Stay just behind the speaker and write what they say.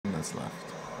minutes left.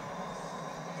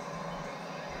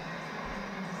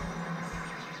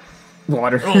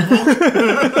 Water.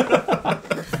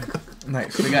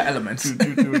 Nice. We got elements.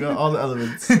 We got all the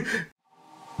elements.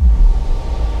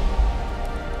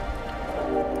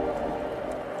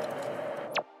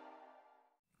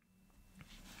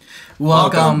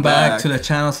 Welcome back to the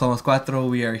channel. Somos Cuatro.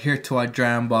 We are here to our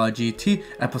Dragon Ball GT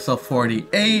episode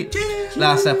 48.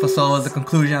 Last episode was the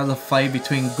conclusion of the fight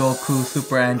between Goku,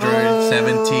 Super Android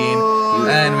 17,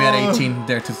 and we had 18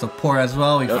 there to support as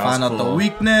well. We found out the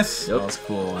weakness. That was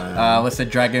cool, man. Was the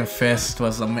Dragon Fist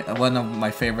was one of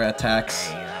my favorite attacks.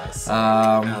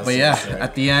 But yeah,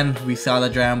 at the end we saw the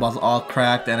Dragon Balls all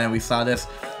cracked, and then we saw this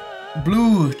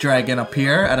blue dragon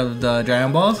appear out of the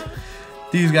Dragon Balls.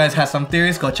 These guys had some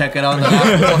theories. Go check it out in the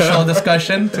after show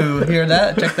discussion to hear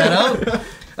that. Check that out.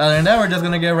 Other than that, we're just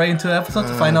gonna get right into the episode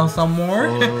to find out some more.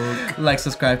 Like,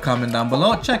 subscribe, comment down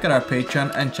below. Check out our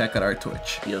Patreon and check out our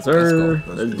Twitch. Yes, sir.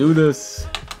 Let's do this.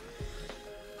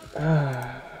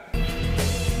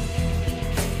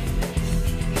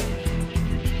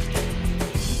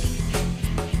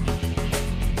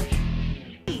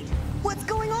 What's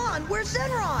going on? Where's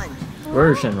Shenron?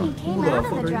 Where's Shenron? He came out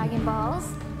of the Dragon Balls,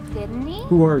 didn't he?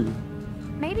 Who are you?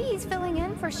 Maybe he's filling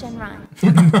in for Shenron.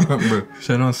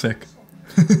 Shenron's sick.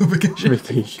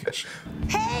 Vacation.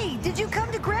 Hey, did you come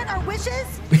to grant our wishes?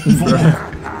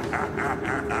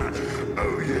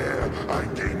 Oh yeah, I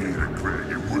came here to grant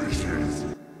your wishes.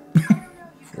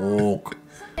 Fuck.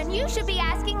 And you should be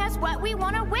asking us what we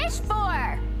want to wish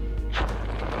for.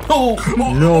 No,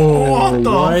 What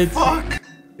the fuck?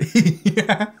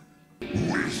 Yeah.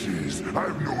 Wishes? I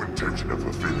have no intention of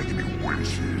fulfilling any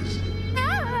wishes.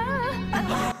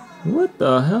 What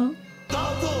the hell?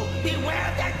 Goku, beware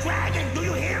of that dragon! Do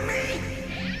you hear me?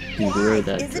 Beware of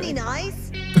that Isn't he dragon. nice?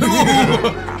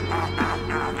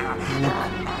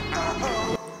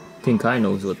 King Kai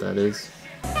knows what that is.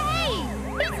 Hey,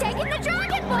 he's taking the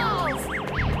Dragon Balls.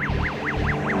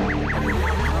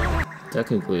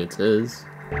 Technically, it's his.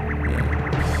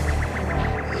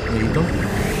 You don't.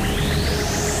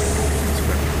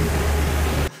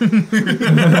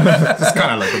 It's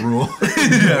kind of like a rule.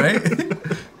 Yeah, right?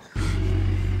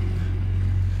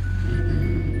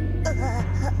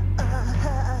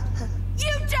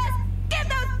 You just give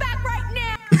those back right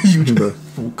now. You just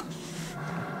fuck.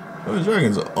 Those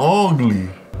dragons are ugly.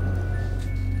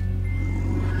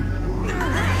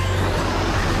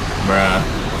 Bruh.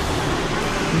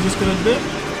 You just gonna dip?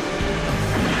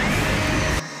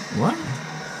 What?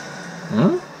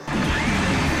 Huh?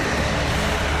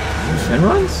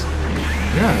 Shenron's?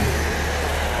 Yeah.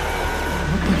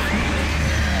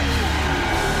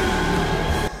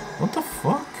 What the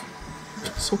fuck?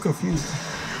 So confused.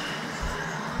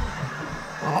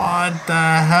 What the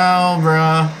hell,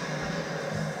 bruh?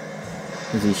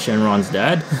 Is he Shenron's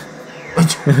dad?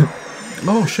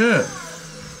 Oh shit.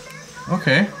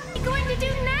 Okay. What are you going to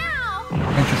do now?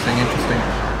 Interesting.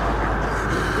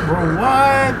 Bro,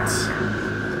 what?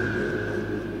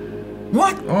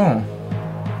 What? Oh.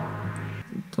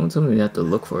 Don't tell me we have to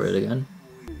look for it again.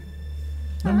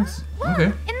 Okay. In the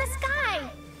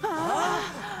sky.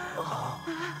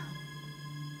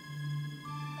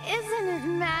 Isn't it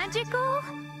magical?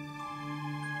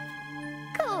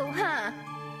 Cool, huh?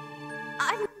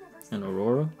 I've An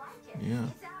aurora? Yeah.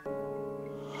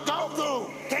 Goku,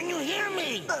 can you hear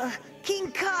me?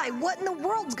 King Kai, what in the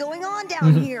world's going on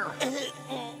down here?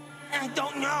 I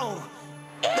don't know.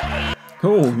 Oh,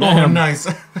 Oh, man. nice.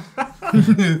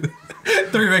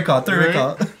 Three-way call. Didn't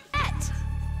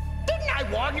I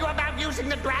warn you about using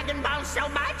the Dragon Ball so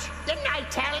much? Didn't I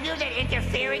tell you that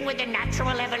interfering with the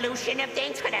natural evolution of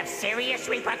things could have serious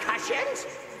repercussions?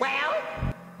 Well,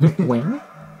 When?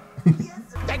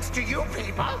 thanks to you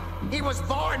people, he was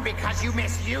born because you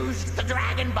misused the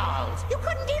Dragon Balls. You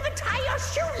couldn't even tie your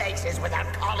shoelaces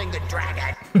without calling the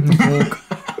dragon.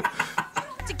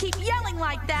 to keep yelling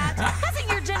like that. Hasn't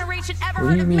your generation ever What do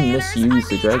heard you of mean manners? misuse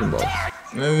the Dragon Balls? I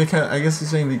guess he's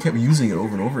saying they kept using it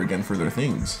over and over again for their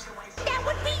things. That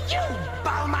would be you,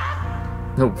 Bulma.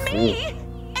 No, Me?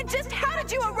 And just how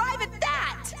did you arrive at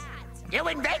that? You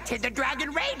invented the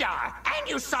Dragon Radar, and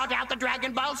you sought out the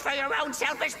Dragon Balls for your own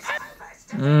selfish purpose.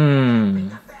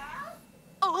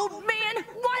 Oh man,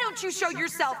 why don't you show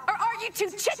yourself? Or are you too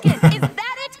chicken? Is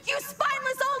that it? You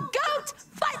spineless old goat!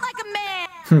 Fight like a man!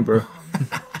 bro.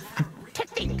 To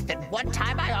think that one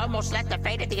time I almost let the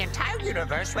fate of the entire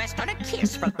universe rest on a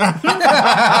kiss from I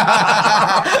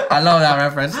love that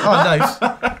reference. Oh, nice.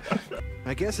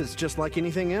 I guess it's just like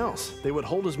anything else. They would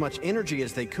hold as much energy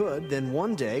as they could, then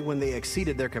one day, when they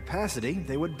exceeded their capacity,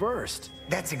 they would burst.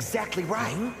 That's exactly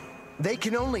right. They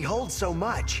can only hold so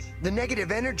much. The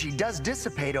negative energy does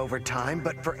dissipate over time,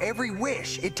 but for every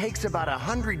wish, it takes about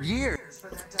 100 years.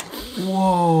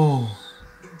 Whoa.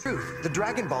 The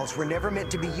Dragon Balls were never meant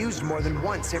to be used more than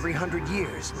once every 100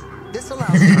 years. This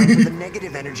allows time for the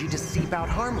negative energy to seep out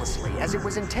harmlessly, as it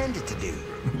was intended to do.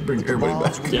 Bring But the everybody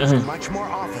balls back. were used much more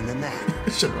often than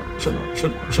that. Shut up, shut up,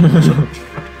 shut up, shut up, shut up.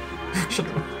 Shut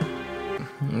up.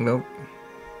 Nope.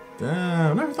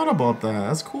 Damn, I never thought about that.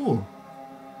 That's cool.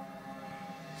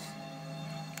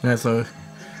 Yeah, so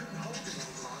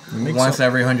Makes once up.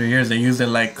 every 100 years, they use it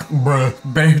like Bruh.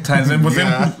 bare times in within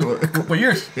Yeah. a couple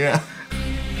years. Yeah.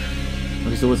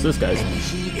 Okay, so what's this, guys?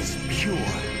 He is pure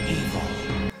evil.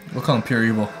 We'll call him pure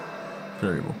evil.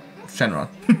 Pure evil. Shenron.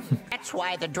 That's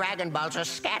why the Dragon Balls are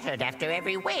scattered after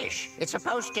every wish. It's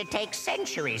supposed to take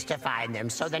centuries to find them,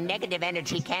 so the negative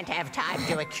energy can't have time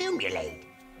to accumulate.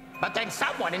 But then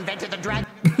someone invented the Dragon...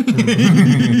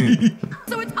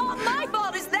 So it's all my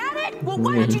fault, is that it? Well,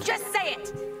 why don't you just say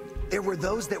it? There were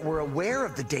those that were aware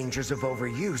of the dangers of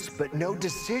overuse, but no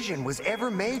decision was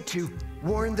ever made to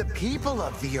warn the people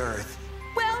of the Earth.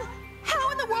 Well, how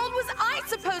in the world was I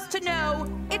supposed to know?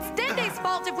 It's Dende's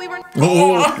fault if we were...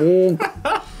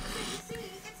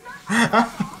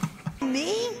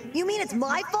 Me? You mean it's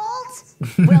my fault?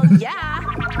 Well, yeah.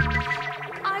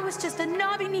 I was just a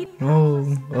knobby need.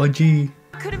 Oh, gee.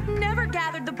 Could have never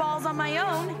gathered the balls on my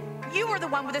own. You were the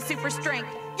one with the super strength.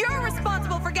 You're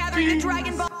responsible for gathering the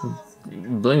Dragon Ball.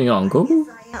 Blaming on Goku?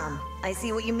 I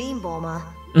see what you mean, Bulma.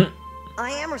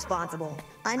 I am responsible.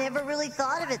 I never really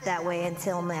thought of it that way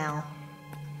until now.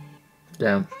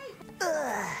 Damn.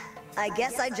 I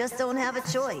guess I just don't have a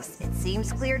choice. It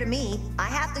seems clear to me. I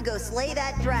have to go slay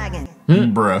that dragon.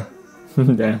 Bruh.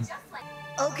 Damn.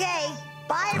 Okay,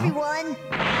 bye everyone.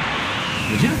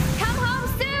 Did you? Come home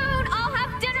soon. I'll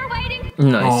have dinner waiting.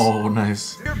 Nice. Oh,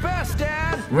 nice. Your best,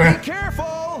 Dad. Where? Be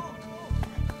careful.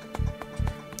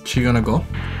 She gonna go?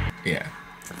 Yeah.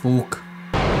 Fuck.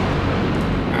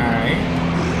 Alright.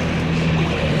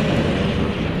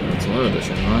 That's one of the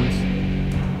Shenrons.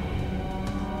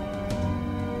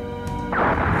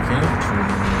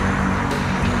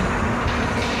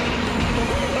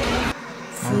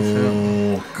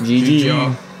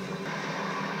 GG.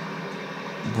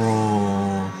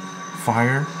 Bro.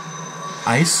 Fire.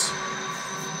 Ice.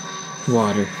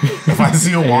 Water. If I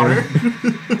see a water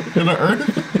in the earth.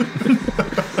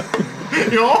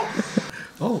 Yo.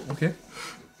 Oh, okay.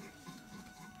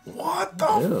 What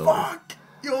the Ew. fuck?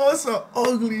 Yo, it's some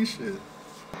ugly shit.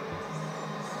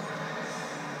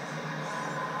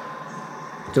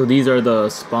 So these are the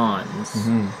spawns.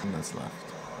 That's left.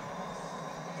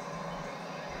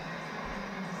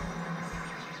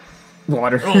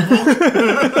 Water.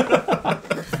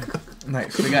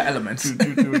 Nice. We got elements.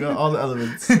 We got all the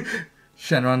elements.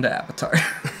 Shenron the Avatar.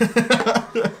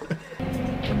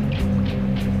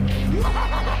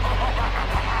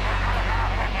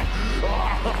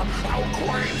 How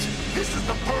quaint! This is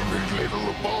the perfect little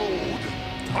abode.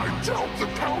 I doubt the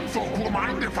townfolk will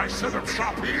mind if I set up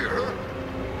shop here.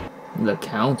 The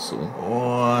council.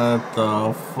 What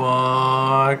the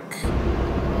fuck?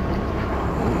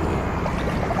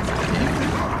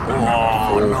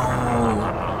 Oh no.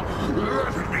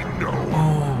 Let it be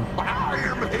known. I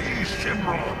am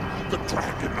Shenron, the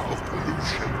dragon of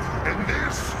pollution, and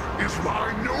this is my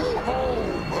new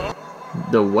home.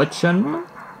 The what Shenron?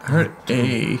 I heard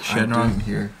a Shenron.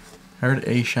 Here. I heard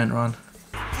a Shenron.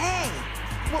 Hey,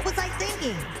 what was I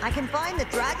thinking? I can find the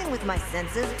dragon with my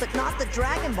senses, but not the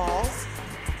Dragon Balls.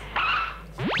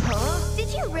 Huh? Did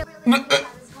you really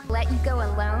let you go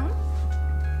alone?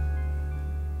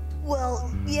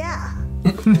 Well, yeah.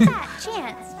 That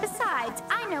chance. Besides,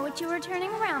 I know what you were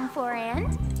turning around for,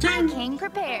 and I came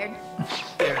prepared.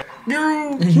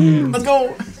 Let's go.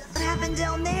 What happened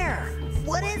down there?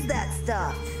 What is that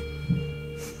stuff?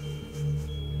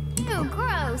 Ew,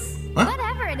 gross. Huh?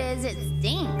 Whatever it is, it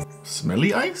stinks.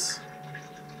 Smelly ice?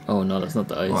 Oh no, that's not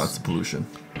the ice. Oh, that's pollution.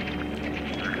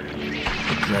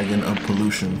 The dragon of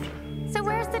pollution. So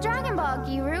where's the Dragon Ball,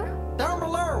 Giru? Down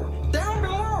below! Down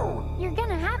below! You're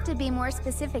gonna have to be more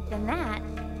specific than that.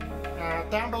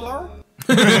 Down below?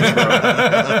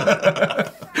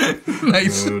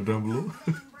 Nice. Down below.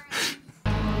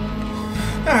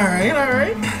 Alright,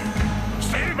 alright.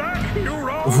 Stay back, you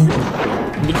rogue!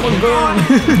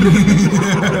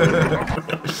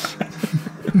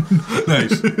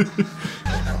 Nice.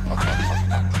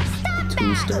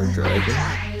 2-star dragon.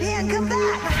 Dan, come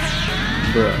back!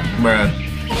 Bruh. Bruh.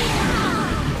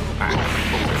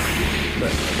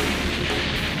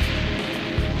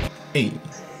 Hey.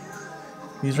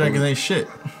 These dragons ain't shit.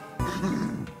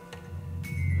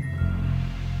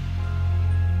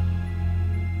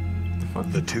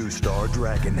 a 2-star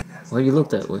dragon. Why do you look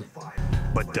that way?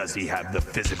 But does he have the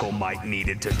physical might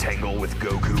needed to tangle with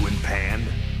Goku and Pan?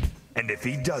 And if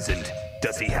he doesn't,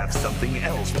 does he have something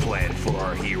else planned for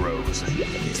our heroes?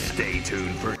 Stay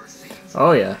tuned for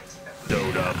Oh yeah.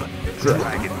 Load Up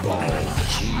Dragon Ball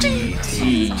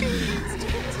GT.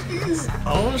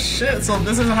 Oh shit! So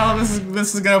this is how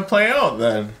this is gonna play out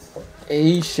then.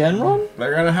 A Shenron?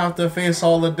 They're gonna have to face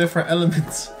all the different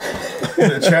elements,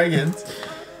 the dragons,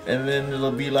 and then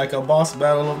it'll be like a boss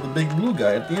battle of the big blue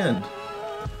guy at the end.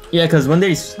 Yeah, because when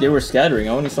they were scattering,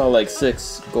 I only saw like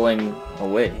 6 going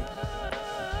away.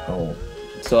 Oh.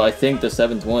 So I think the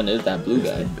 7th one is that blue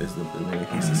guy. Maybe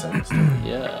he's the 7th.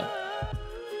 Yeah.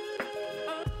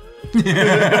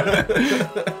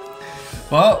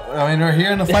 Well, I mean, we're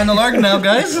here in the final arc now,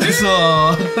 guys.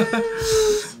 So,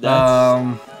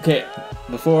 okay,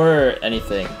 before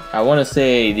anything, I want to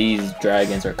say these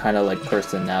dragons are kind of like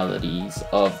personalities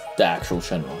of the actual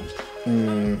Shenron.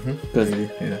 Because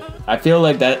I feel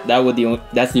like that's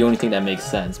the only thing that makes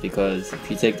sense. Because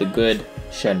if you take the good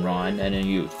Shenron and then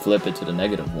you flip it to the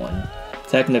negative one,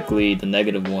 technically the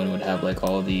negative one would have like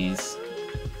all these,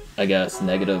 I guess,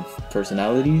 negative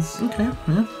personalities. Okay,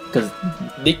 yeah. Because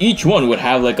each one would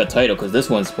have like a title, because this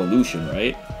one's pollution,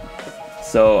 right?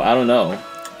 So I don't know.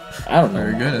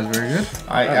 Very good. That's very good.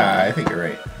 I think you're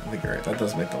right. That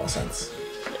does make a lot of sense.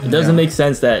 It doesn't make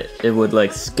sense that it would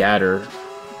like scatter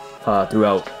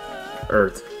throughout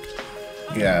Earth.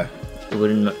 Yeah. It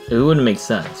wouldn't make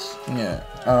sense. Yeah.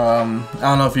 I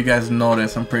don't know if you guys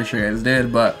noticed. I'm pretty sure you guys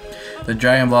did, but the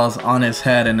Dragon Ball's on his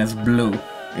head and it's blue.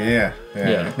 Yeah.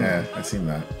 I've seen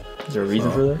that. Is there a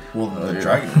reason for that? Well, the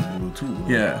dragon is blue too.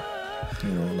 Yeah. You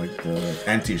know, like the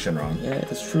anti-Shenron. Yeah,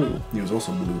 that's true. He was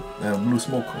also blue. And blue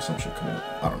smoke or some shit coming up.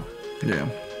 I don't know. Yeah.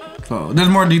 So there's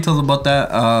more details about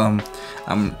that.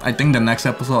 I think the next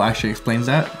episode actually explains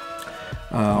that.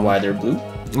 Why they're blue?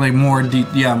 Like more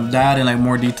that and like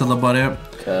more detail about it.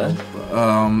 Okay.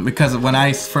 Because when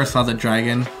I first saw the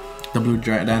dragon, the blue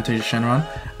dragon, the anti-Shenron,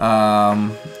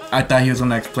 I thought he was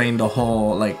gonna explain the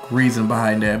whole like reason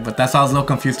behind it, but that's why I was a little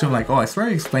confused too. I'm like, oh, I swear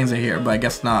he explains it here, but I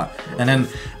guess not. And then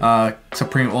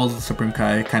old Supreme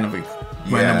Kai kind of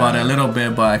went about it a little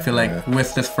bit, but I feel like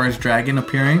with this first dragon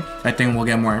appearing, I think we'll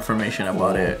get more information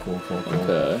about it. Cool.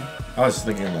 Okay. I was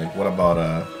thinking like, what about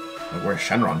like where's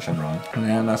Shenron?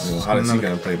 Yeah, that's how is he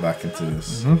gonna play back into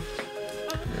this?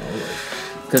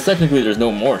 Because technically, there's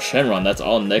no more Shenron. That's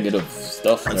all negative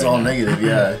stuff. It's all negative,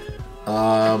 yeah.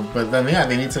 But then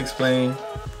they need to explain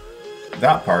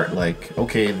that part. Like,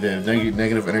 okay, the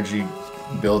negative energy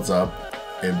builds up,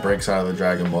 it breaks out of the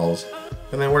Dragon Balls,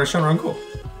 and then where does Shenron go?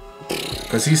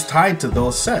 Because he's tied to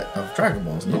those set of Dragon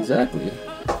Balls. No? Exactly.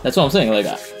 That's what I'm saying. Like,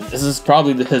 this is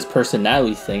probably his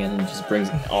personality thing, and he just brings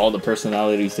all the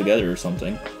personalities together or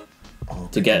something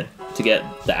to get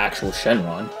the actual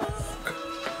Shenron.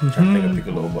 I'm trying to think of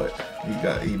Piccolo, but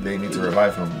they need to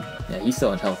revive him. Yeah, he's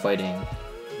still in hell fighting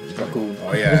Goku.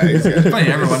 Oh yeah, he's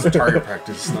fighting everyone's target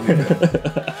practice.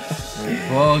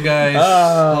 Well, guys,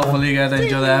 hopefully you guys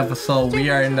enjoyed the episode. We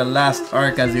are in the last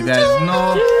arc, as you guys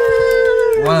know.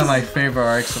 One of my favorite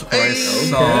arcs, of course.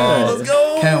 So let's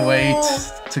go. Can't wait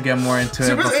to get more into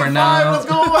it. But for now, let's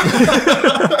go.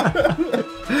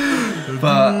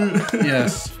 But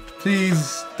yes,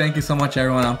 please, thank you so much,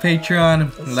 everyone on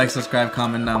Patreon. Like, subscribe,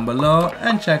 comment down below,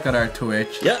 and check out our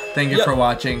Twitch. Yeah. Thank you for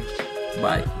watching.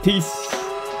 Bye. Peace.